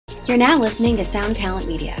You're now listening to Sound Talent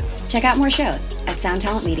Media. Check out more shows at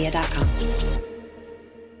soundtalentmedia.com.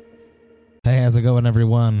 Hey, how's it going,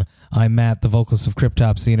 everyone? I'm Matt, the vocalist of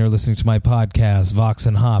Cryptopsy, and you're listening to my podcast, Vox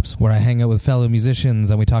and Hops, where I hang out with fellow musicians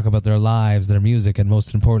and we talk about their lives, their music, and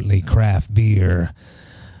most importantly, craft beer.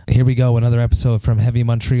 Here we go, another episode from Heavy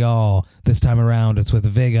Montreal. This time around, it's with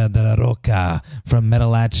Vega de la Roca from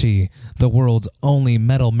Metalachi, the world's only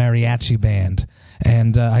metal mariachi band.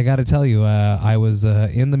 And I got to tell you, I was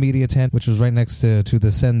in the media tent, which was right next to the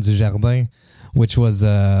Scène du Jardin, which was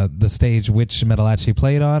the stage which Metalachi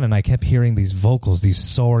played on, and I kept hearing these vocals, these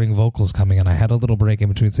soaring vocals coming, and I had a little break in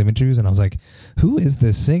between some interviews, and I was like, who is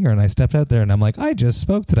this singer? And I stepped out there, and I'm like, I just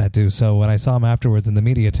spoke to that dude. So when I saw him afterwards in the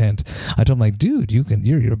media tent, I told him, like, dude,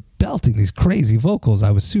 you're belting these crazy vocals.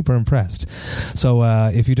 I was super impressed. So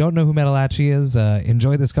if you don't know who Metalachi is,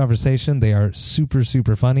 enjoy this conversation. They are super,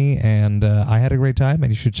 super funny, and I had a great time,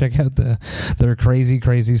 and you should check out their crazy,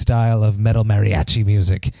 crazy style of metal mariachi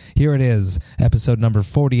music. Here it is, episode number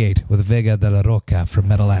 48 with Vega de la Roca from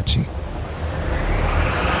Metalachi.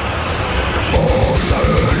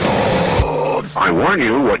 I warn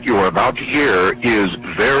you, what you are about to hear is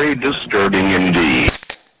very disturbing indeed.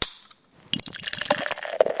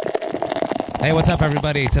 Hey, what's up,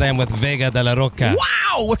 everybody? Today I'm with Vega de la Roca.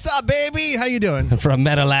 Wow! What's up, baby? How you doing? From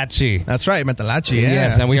Metalachi. That's right, Metalachi. Yeah.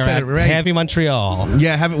 Yes, and we You are said at it right. Heavy Montreal.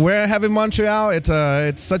 Yeah, we're at Heavy Montreal.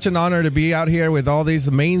 It's such an honor to be out here with all these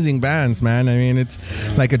amazing bands, man. I mean, it's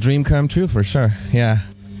like a dream come true for sure. Yeah.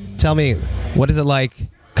 Tell me, what is it like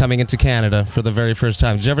coming into Canada for the very first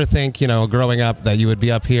time? Did you ever think, growing up, that you would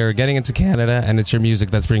be up here, getting into Canada, and it's your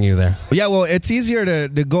music that's bringing you there? Yeah, well, it's easier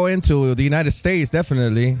to go into the United States,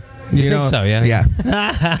 definitely. You think so, yeah? Yeah.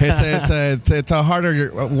 It's a harder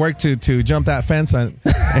work to jump that fence on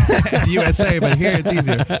the USA, but here it's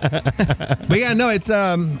easier. But yeah, no, it's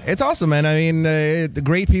awesome, man. I mean, the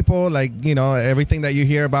great people, like, everything that you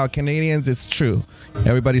hear about Canadians is true.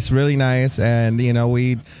 Everybody's really nice, and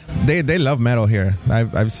they love metal here.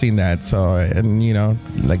 I've seen that. So, and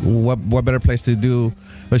like what better place to do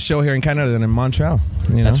a show here in Canada than in Montreal?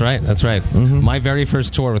 That's right. Mm-hmm. My very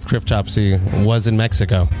first tour with Cryptopsy was in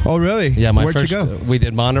Mexico. Oh, really? Yeah, Where'd you go? We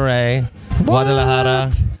did Monterrey,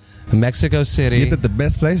 Guadalajara, Mexico City. You did the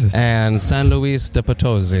best places. And San Luis de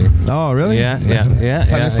Potosi. Oh, really? Yeah. San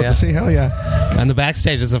Luis Potosí, hell yeah. And the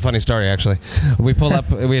backstage is a funny story, actually. We pull up,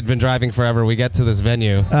 we had been driving forever. We get to this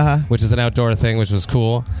venue, which is an outdoor thing, which was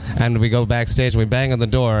cool. And we go backstage, and we bang on the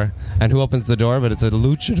door. And who opens the door? But it's a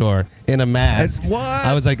luchador in a mask. What?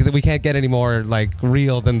 I was like, we can't get any more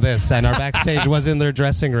real than this. And our backstage was in their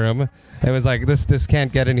dressing room. It was like, this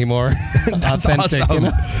can't get any more authentic. Awesome.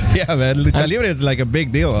 Yeah, man. Lucha Libre is like a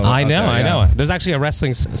big deal. I know. There's actually a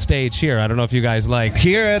wrestling stage here. I don't know if you guys like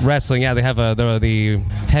here at wrestling. Yeah, they have the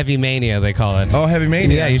Heavy Mania, they call it. Oh, Heavy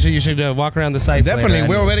Mania. Yeah, you should walk around the site. Definitely,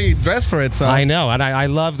 we're already dressed for it. So I know, and I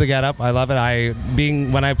love the getup. I love it.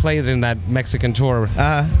 When I played in that Mexican tour,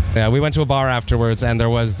 we went to a bar afterwards, and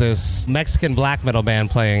there was this Mexican black metal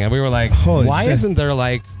band playing, and we were like, why isn't there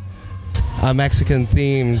a Mexican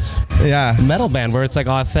themed metal band where it's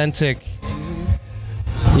authentic?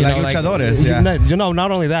 Like luchadores,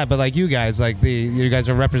 not only that, but you guys, you guys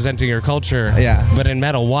are representing your culture. Yeah. But in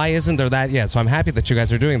metal, why isn't there that yet? So I'm happy that you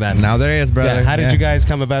guys are doing that. Now there is, brother. Yeah. How did you guys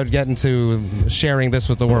come about getting to sharing this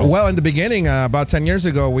with the world? Well, in the beginning, about 10 years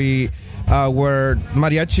ago, we were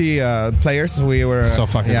mariachi players. We were so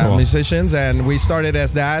fucking cool. Musicians, and we started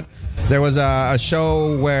as that. There was a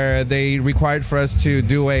show where they required for us to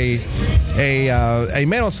do a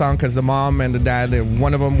metal song because the mom and the dad,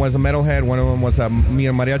 one of them was a metalhead, one of them was a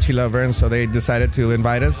mariachi lover, and so they decided to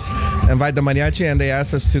invite the mariachi, and they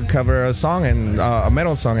asked us to cover a song and a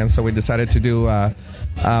metal song, and so we decided to do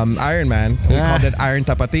Iron Man. We called it Iron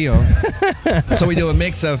Tapatio. So we do a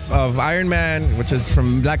mix of Iron Man, which is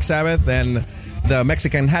from Black Sabbath, and the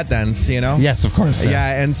Mexican hat dance, Yes, of course.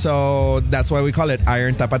 Yeah, and so that's why we call it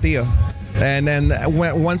Iron Tapatio. And then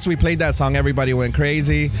once we played that song, everybody went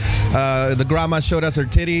crazy. The grandma showed us her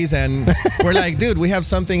titties, and we're like, dude, we have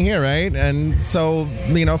something here, right? And so,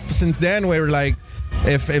 since then, we were like,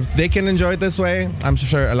 if they can enjoy it this way, I'm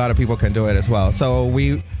sure a lot of people can do it as well. So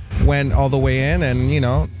we went all the way in and,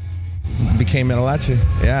 became Metalachi.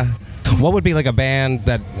 Yeah. What would be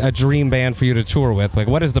a dream band for you to tour with?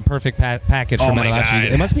 What is the perfect package for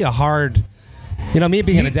Metalachi? It must be a hard... me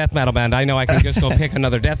being in a death metal band, I know I can just go pick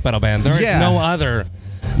another death metal band. There is no other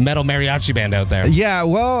metal mariachi band out there. Yeah,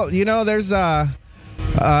 well, there's...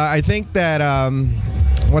 I think that...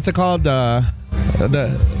 what's it called?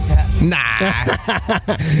 Nah.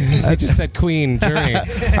 I just said Queen, Journey.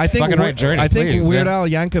 I think Fucking right, Journey. I think please. Weird Al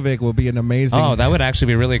Yankovic will be an amazing. Oh, that would actually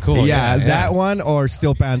be really cool. yeah, that one or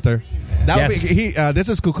Steel Panther. That would Yes. be, this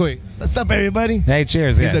is Kukui. What's up, everybody? Hey,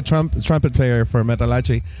 cheers. He's Yeah. a trumpet player for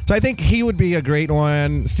Metalachi. So I think he would be a great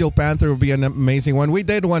one. Steel Panther would be an amazing one. We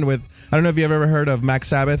did one with, I don't know if you've ever heard of Max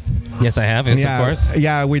Sabbath. Yes, I have. Yes, yeah, of course.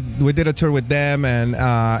 Yeah, we did a tour with them and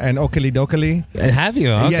Okali Dokali. Have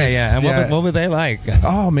you? Okay, Yes, yeah. And yeah. what were they like?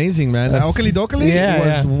 Oh, amazing, man. That's- Okali Dokali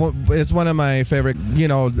Yeah, is one of my favorite,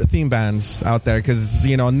 theme bands out there because,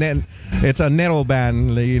 it's a metal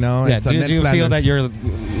band, Yeah. It's a Did Ned you feel Flanders.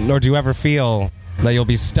 that or do you ever feel that you'll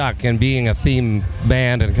be stuck in being a theme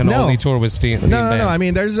band and can No. only tour with theme No. bands? I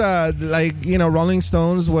mean, there's Rolling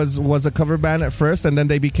Stones was a cover band at first, and then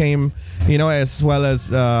they became, as well as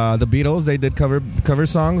the Beatles, they did cover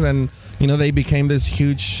songs, and they became this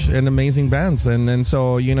huge and amazing bands, and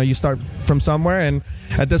so you start from somewhere, and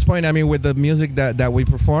at this point, I mean, with the music that we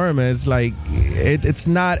perform, is like it's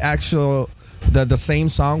not actual. The same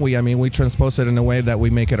song we transpose it in a way that we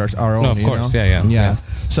make it our own. No, of course. Yeah.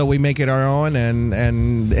 So we make it our own, and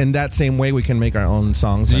in that same way we can make our own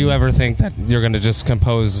songs. Do you And- ever think that you're going to just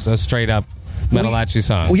compose a straight up Metalachi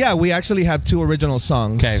song? Well, yeah, we actually have 2 original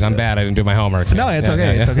songs. Okay, I'm bad. I didn't do my homework. No, it's Yeah,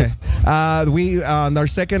 okay. yeah, It's yeah. okay. We on our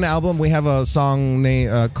second album we have a song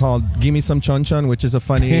called "Give Me Some Chon Chon," which is a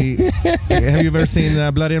funny. Have you ever seen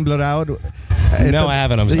Blood In Blood Out? No, I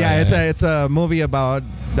haven't. I'm sorry. Yeah, it's a movie about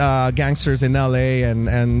gangsters in L.A.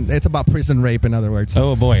 and it's about prison rape. In other words,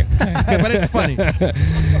 Oh boy. but it's funny.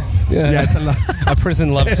 Yeah, it's A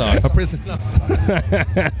prison love song. a prison.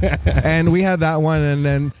 And we had that one, and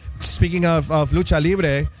then speaking of Lucha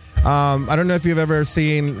Libre, I don't know if you've ever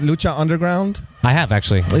seen Lucha Underground. I have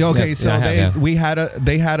actually. Okay, Yes, so I have,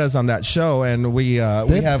 they had us on that show, and we have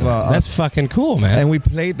that's fucking cool, man. and we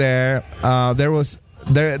played there.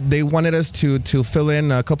 They wanted us to fill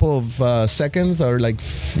in a couple of seconds or like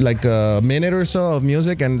a minute or so of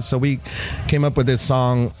music, and so we came up with this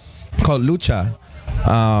song called Lucha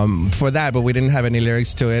for that, but we didn't have any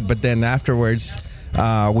lyrics to it. But then afterwards,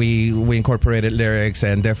 we incorporated lyrics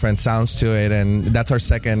and different sounds to it, and that's our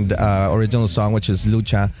second original song, which is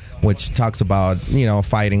Lucha, which talks about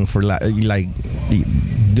fighting for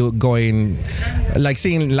going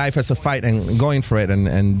seeing life as a fight and going for it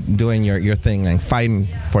and doing your thing and fighting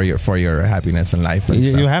for your happiness in life. And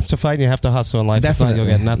you stuff. have to fight and you have to hustle in life. Definitely. If not,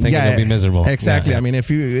 you'll get nothing and you'll be miserable. Exactly. Yeah. I mean, if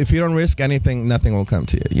you don't risk anything, nothing will come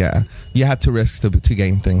to you. Yeah, you have to risk to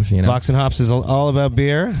gain things. Vox and Hops is all about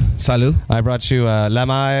beer. Salud. I brought you La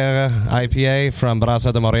Mer IPA from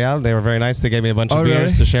Braça de Montreal. They were very nice. They gave me a bunch of really?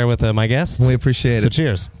 beers to share with my guests. We appreciate So it.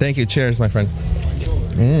 cheers. Thank you. Cheers, my friend.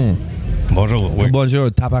 Bonjour. Bonjour,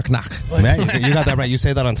 tabaknak. Man, you got that right. You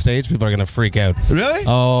say that on stage, people are going to freak out. Really?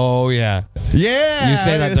 Oh, yeah. Yeah. You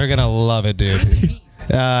say that, they're going to love it, dude.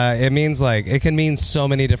 It means it can mean so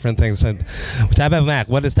many different things. So, tabarnak,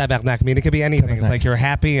 what does tabarnak mean? It could be anything. Tabarnak. It's like you're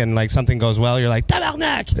happy and something goes well. You're like,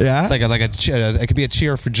 tabarnak. Yeah. It's it could be a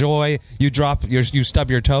cheer for joy. You stub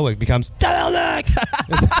your toe, it becomes tabarnak.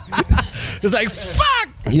 It's like, fuck!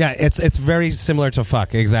 Yeah, it's very similar to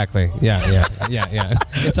fuck. Exactly. Yeah.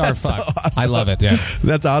 It's our fuck. so awesome. I love it. Yeah.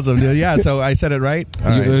 That's awesome, dude. Yeah, so I said it right? All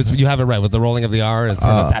right. You have it right with the rolling of the R. It's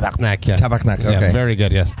tabarnak. Yeah. Tabarnak, okay. Yeah, very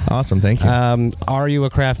good. Yes. Awesome, thank you. Are you a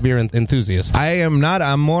craft beer enthusiast? I am not.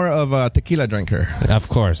 I'm more of a tequila drinker. Of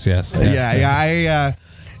course, yes. Yeah. I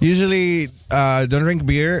usually don't drink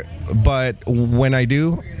beer, but when I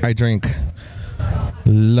do, I drink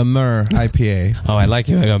La Mer IPA. Oh, I like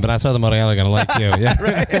you. But I saw the Montreal are going to like you. Yeah.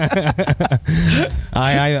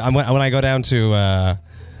 When I go down to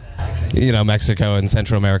Mexico and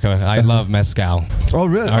Central America, I love mezcal. Oh,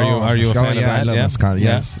 really? Are you a mezcal, fan of yeah, that? I love mezcal.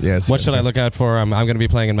 Yes. What should I look out for? I'm going to be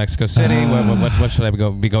playing in Mexico City. What should I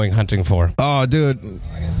be going hunting for? Oh, dude,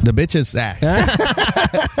 the bitches.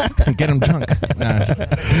 Get them drunk. Nah.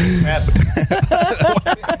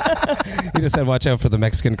 You just said watch out for the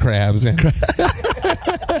Mexican crabs.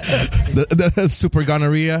 the super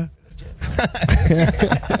gonorrhea.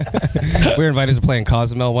 We were invited to play in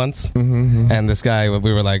Cozumel once, and this guy,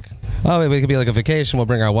 we were like, oh, it could be like a vacation. We'll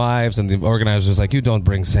bring our wives, and the organizer was like, you don't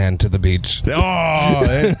bring sand to the beach. Oh,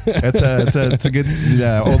 it's a good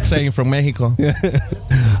old saying from Mexico.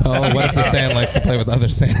 Oh, what if the sand likes to play with other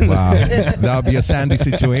sand? Wow, that would be a sandy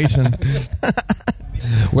situation.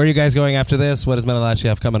 Where are you guys going after this? What does Metalachi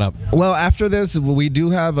have coming up? Well, after this, we do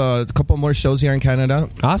have a couple more shows here in Canada.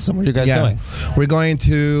 Awesome. Where are you guys going? We're going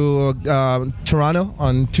to Toronto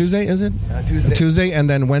on Tuesday, is it? Tuesday, and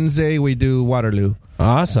then Wednesday we do Waterloo.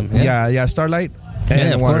 Awesome. Yeah, Starlight.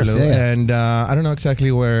 Yeah, of course, Waterloo. yeah. And I don't know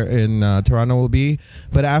exactly where in Toronto we'll be,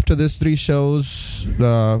 but after this 3 shows,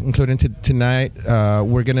 including tonight,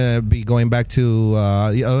 we're gonna be going back to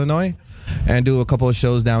Illinois and do a couple of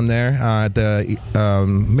shows down there at the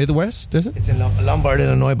Midwest. Is it? It's in Lombard,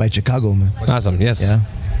 Illinois, by Chicago, man. Awesome. Yes. Yeah.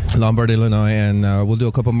 Lombard, Illinois, and we'll do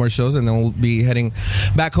a couple more shows, and then we'll be heading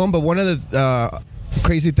back home. But one of the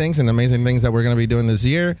crazy things and amazing things that we're going to be doing this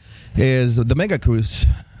year is the Mega Cruise.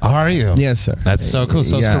 Are you? Yes, sir. That's so cool.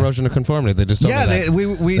 So Yeah. it's Corrosion of Conformity. They just told me that. we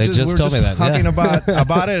They were just told me that, talking yeah.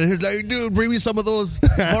 about it. He's like, dude, bring me some of those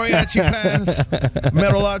mariachi pants,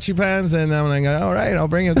 Metalachi pants, and I'm like, all right, I'll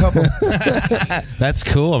bring you a couple. That's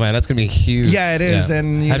cool, man. That's gonna be huge. Yeah, it is.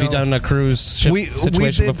 And have you done a cruise ship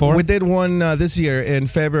situation before? We did one this year in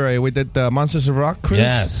February. We did the Monsters of Rock cruise.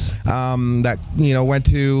 Yes. That went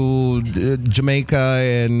to Jamaica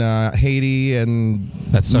and Haiti and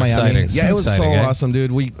That's so Miami. exciting. Yeah, So it was exciting, so eh? awesome,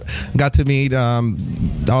 dude. We got to meet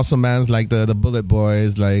awesome bands like the Bullet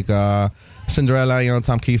Boys, like Cinderella,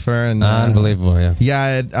 Tom Kiefer, and Unbelievable. Yeah.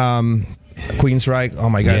 yeah, Queensryche. Oh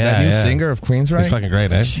my god, Yeah, that new yeah. singer of Queensryche. He's fucking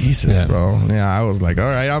great, eh? Jesus, Yeah. bro. Yeah, I was like, all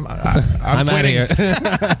right, I'm I'm out of quitting.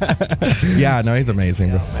 here. Yeah, no, he's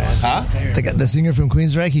amazing, bro. The singer from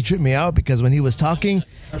Queensryche, he tripped me out because when he was talking,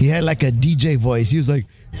 he had like a DJ voice. He was like,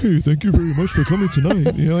 "Hey, thank you very much for coming tonight."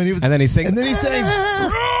 And he was, And then he sings. and then he sang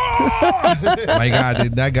My god,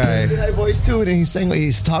 dude, that guy. that voice too, and he sang.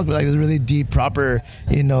 He's talking like this really deep, proper,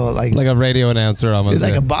 like like a radio announcer almost. he's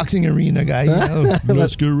like yeah. a boxing arena guy.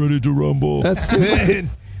 Let's get ready to rumble. That's too funny.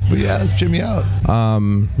 But yeah, it's tripped me out.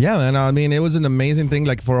 Yeah, man. I mean, it was an amazing thing.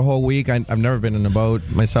 Like for a whole week, I've never been in a boat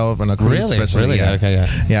myself on a cruise. Really? especially. Really? Yeah. Okay,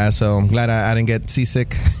 yeah. Yeah, so I'm glad I didn't get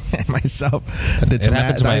seasick myself. It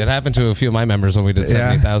happened to a few of my members when we did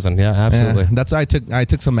 70,000. Yeah, absolutely. Yeah, that's why I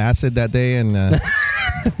took some acid that day, and it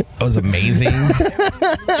was amazing.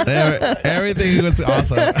 Everything was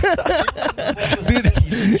awesome. Dude,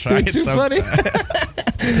 you should try You're it too sometime.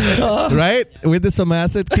 funny. Right? We did some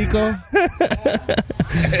acid, Kiko.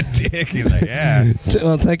 Dick, he's like, yeah.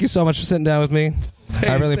 Well, thank you so much for sitting down with me.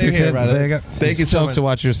 I really same appreciate here, it. brother. There you go. Thank you so Stoked much. to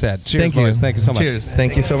watch your set. Cheers, Thank boys. you. Thank you so much. Cheers.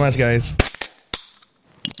 Thank you so much, guys.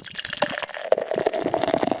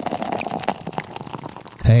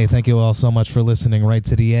 Hey, thank you all so much for listening right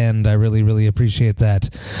to the end. I really, really appreciate that.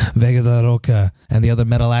 Vega de la Roca and the other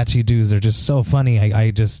Metalachi dudes are just so funny.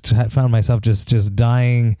 I just found myself just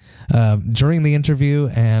dying during the interview,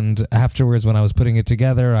 and afterwards when I was putting it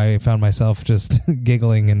together, I found myself just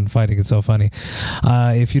giggling and finding it so funny.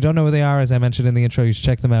 If you don't know who they are, as I mentioned in the intro, you should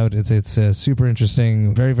check them out. It's super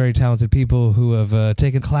interesting, very, very talented people who have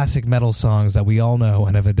taken classic metal songs that we all know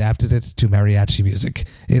and have adapted it to mariachi music.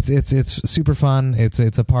 It's super fun. It's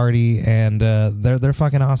a party, and they're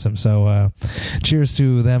fucking awesome. So cheers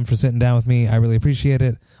to them for sitting down with me. I really appreciate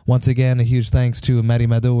it. Once again, a huge thanks to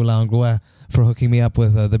Marimado Langlois for hooking me up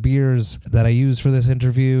with the beers that I used for this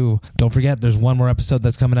interview. Don't forget, there's one more episode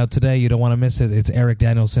that's coming out today. You don't want to miss it. It's Eric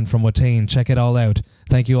Danielson from Watain. Check it all out.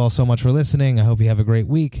 Thank you all so much for listening. I hope you have a great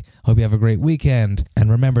week. Hope you have a great weekend.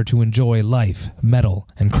 And remember to enjoy life, metal,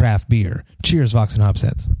 and craft beer. Cheers, Vox and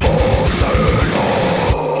Hopsets.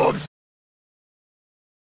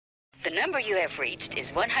 The number you have reached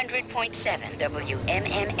is 100.7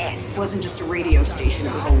 WMMS. It wasn't just a radio station,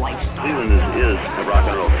 it was a lifestyle. Cleveland is a rock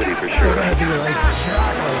and roll city for sure.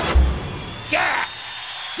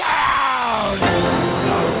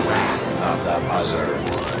 Of the Buzzard,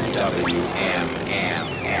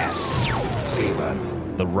 WMMS,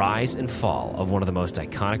 Cleveland. The rise and fall of one of the most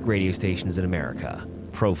iconic radio stations in America.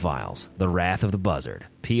 Profiles, The Wrath of the Buzzard,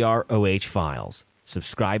 PROH Files.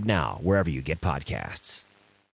 Subscribe now wherever you get podcasts.